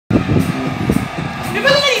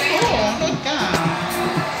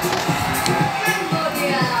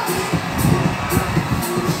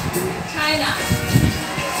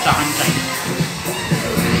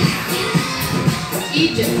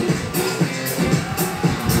Egypt.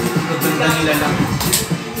 Ganda nila lang.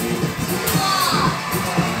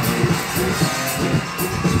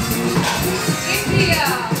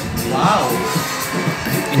 India. Wow!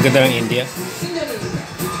 Ang ganda ng India. Indonesia.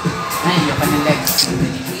 Ay, yung kanyang legs.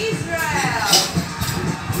 Israel.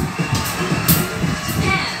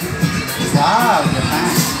 Japan. Wow,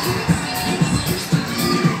 Japan.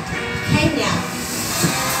 Kenya.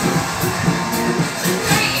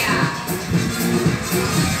 Korea.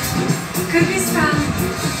 Kyrgyzstan.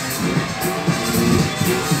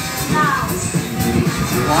 Laos.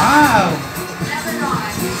 Wow!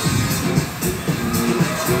 Lebanon.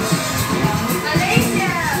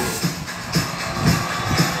 Malaysia.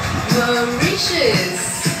 Mauritius.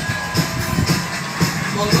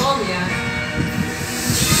 Mongolia.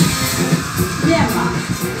 Myanmar.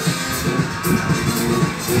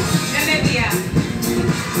 Namibia.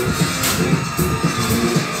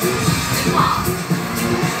 Nepal.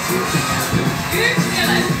 New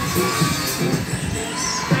Zealand.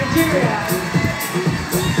 Nigeria.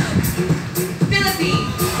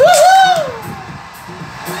 Philippines.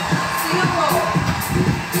 Singapore.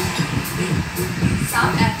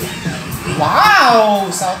 South Africa. Wow!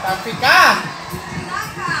 South Africa!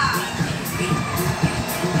 Dhaka.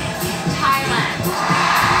 Thailand.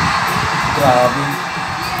 Grabe.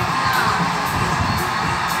 Vietnam.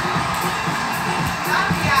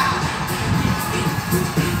 Zambia.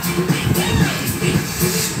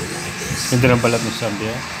 Ganda ng balat ng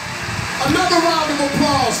Zambia. Another round of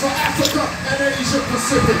applause for Africa and Asia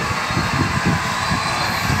Pacific.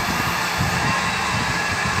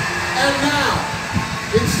 And now,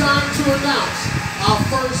 it's time to announce our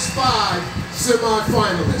first 5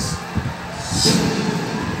 semifinalists.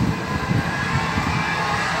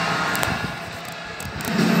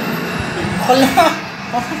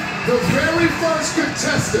 The very first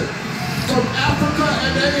contestant from Africa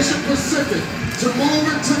and Asia Pacific to move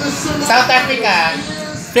into the semifinals South Africa.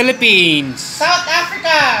 is Philippines! South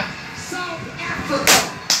Africa! South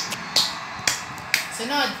Africa.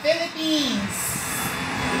 Sunod, Philippines!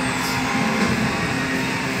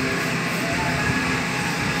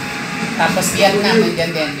 Tapos Vietnam,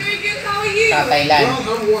 nandiyan din. Very good. How are you? Thailand. Well,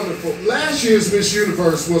 I'm wonderful. Last year's Miss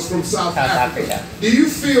Universe was from South Africa. Africa. Do you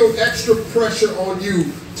feel extra pressure on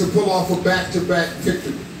you to pull off a back-to-back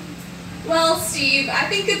victory? Well, Steve,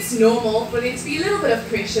 I think it's normal for there to be a little bit of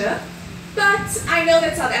pressure. But I know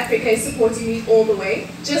that South Africa is supporting me all the way,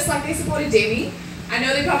 just like they supported Demi. I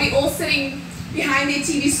know they're probably all sitting behind their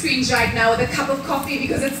TV screens right now with a cup of coffee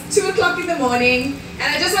because it's 2 o'clock in the morning.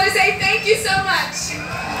 And I just want to say thank you so much.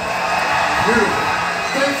 Beautiful.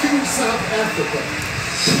 Thank you, South Africa.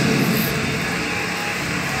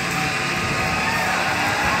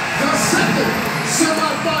 The second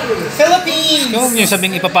semi-finalist. Philippines! Kung yung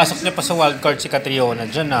sabing ipapasok niya pa sa wildcard si Catriona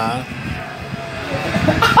dyan ah.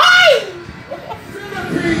 Philippines.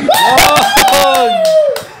 Oh!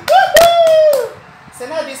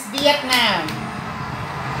 Sunod is Vietnam.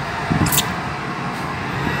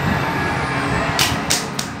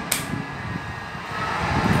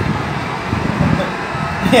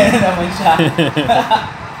 Yan naman siya.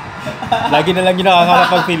 Lagi na lang yung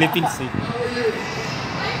nakakapag Philippines eh. How are you?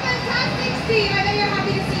 I'm fantastic, Steve. I know you're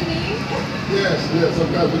happy to see me. Yes, I'm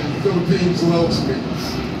happy the Philippines loves me.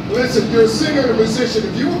 Listen, you're a singer and a musician.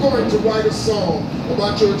 If you were going to write a song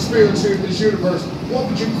about your experience here in this universe, what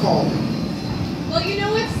would you call it? Well, you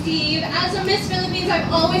know what, Steve? As a Miss Philippines, I've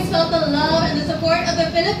always felt the love and the support of the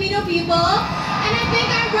Filipino people. And I think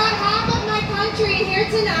I brought half of my country here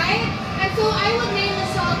tonight. And so I would name the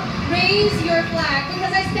song Raise Your Flag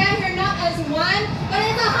because I stand here not as one, but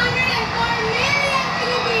as 104 million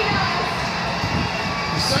Filipinos.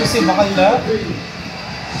 Kasi bakal na.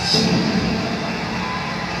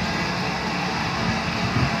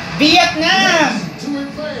 Vietnam! To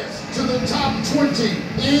advance to the top 20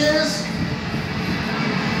 is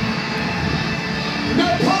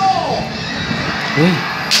Nepal. Uy!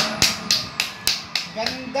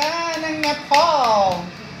 Ganda ng Nepal!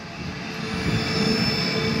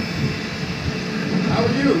 How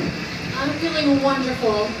are you? I'm feeling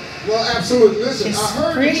wonderful. Well, absolutely. Listen, She's I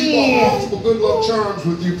heard that pretty. you brought multiple good luck charms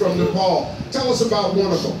with you from Nepal. Tell us about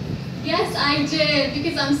one of them. Yes, I did,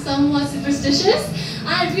 because I'm somewhat superstitious.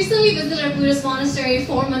 I recently visited a Buddhist monastery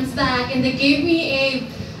 4 months back, and they gave me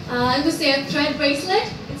I would say a thread bracelet.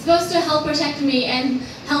 It's supposed to help protect me and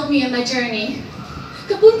help me in my journey.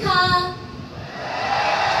 Kapun ka!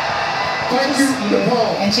 Thank you,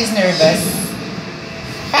 Nepal. And she's nervous.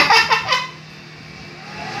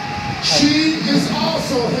 She is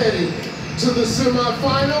also heading to the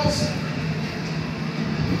semifinals.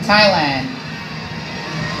 Thailand.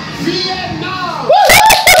 Vietnam. Woo!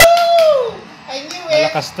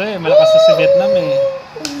 Malakas to eh. Malakas to si Vietnam eh.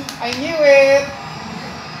 I knew it!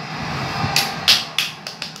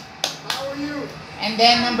 How are you? And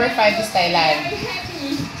then number 5 is Thailand. Very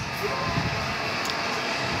happy.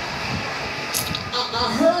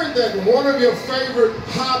 I heard that one of your favorite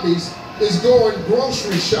hobbies is going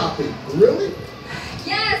grocery shopping. Really?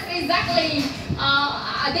 Yes, exactly.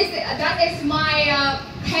 That is my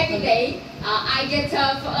happy day. I get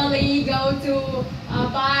up early, go to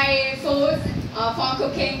buy food for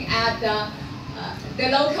cooking at the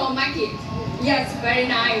local market. Yes, very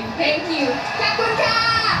nice. Thank you. Khap khun kha.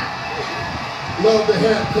 Love the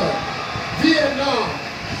haircut. Vietnam.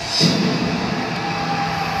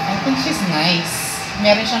 I think she's nice.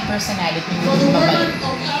 Meron siyang personality. For the Hindi women mabait.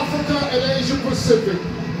 of Africa and Asia Pacific,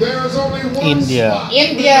 there is only one India. spot.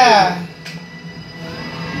 India!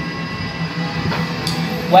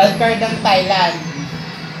 Wildcard ang Thailand.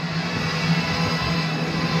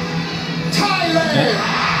 Thailand.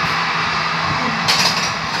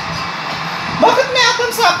 Bakit may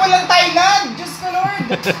atang sapo lang Thailand? Diyos ko Lord!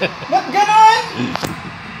 Ba't ganon?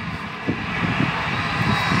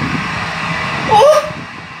 Oh!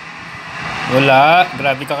 Wala.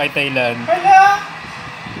 Grabe ka kay Thailand. Hala!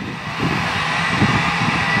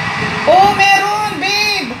 Oh, meron,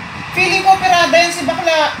 babe! Feeling ko pirada yan si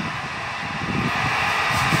bakla.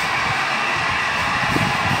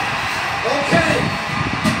 Okay.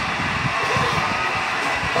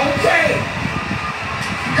 Okay.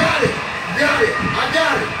 Got it. Got it. I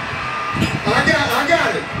got it. I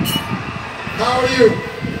got it. How are you?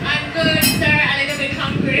 I'm good, sir. A little bit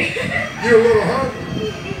hungry. You're a little hungry.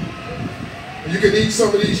 You can eat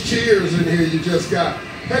some of these cheers in here you just got.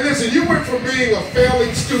 Hey, listen, you went from being a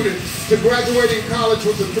failing student to graduating college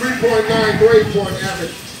with a 3.9 grade point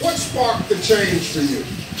average. What sparked the change for you?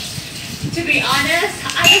 To be honest,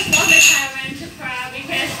 I just want my parents to proud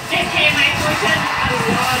because they pay my tuition a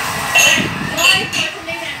lot. And more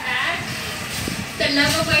importantly than that, the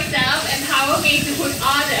love of myself empower me to put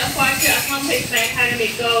all the effort to accomplish my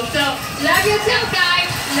academic goals. So love yourself, guys.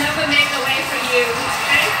 Love will make a way for you.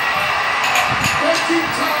 Okay? Let's keep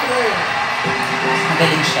Thailand.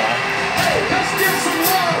 Magaling siya. Hey, let's give some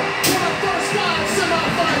love to our first 5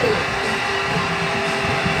 semifinalists.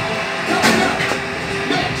 Coming up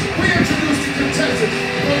next, we introduce the contestants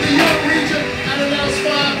from the young region and announce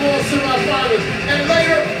 5 more semifinalists. And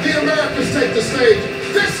later, the Americans take the stage.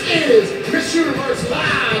 This is Miss Universe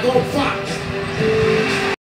Live on Fox.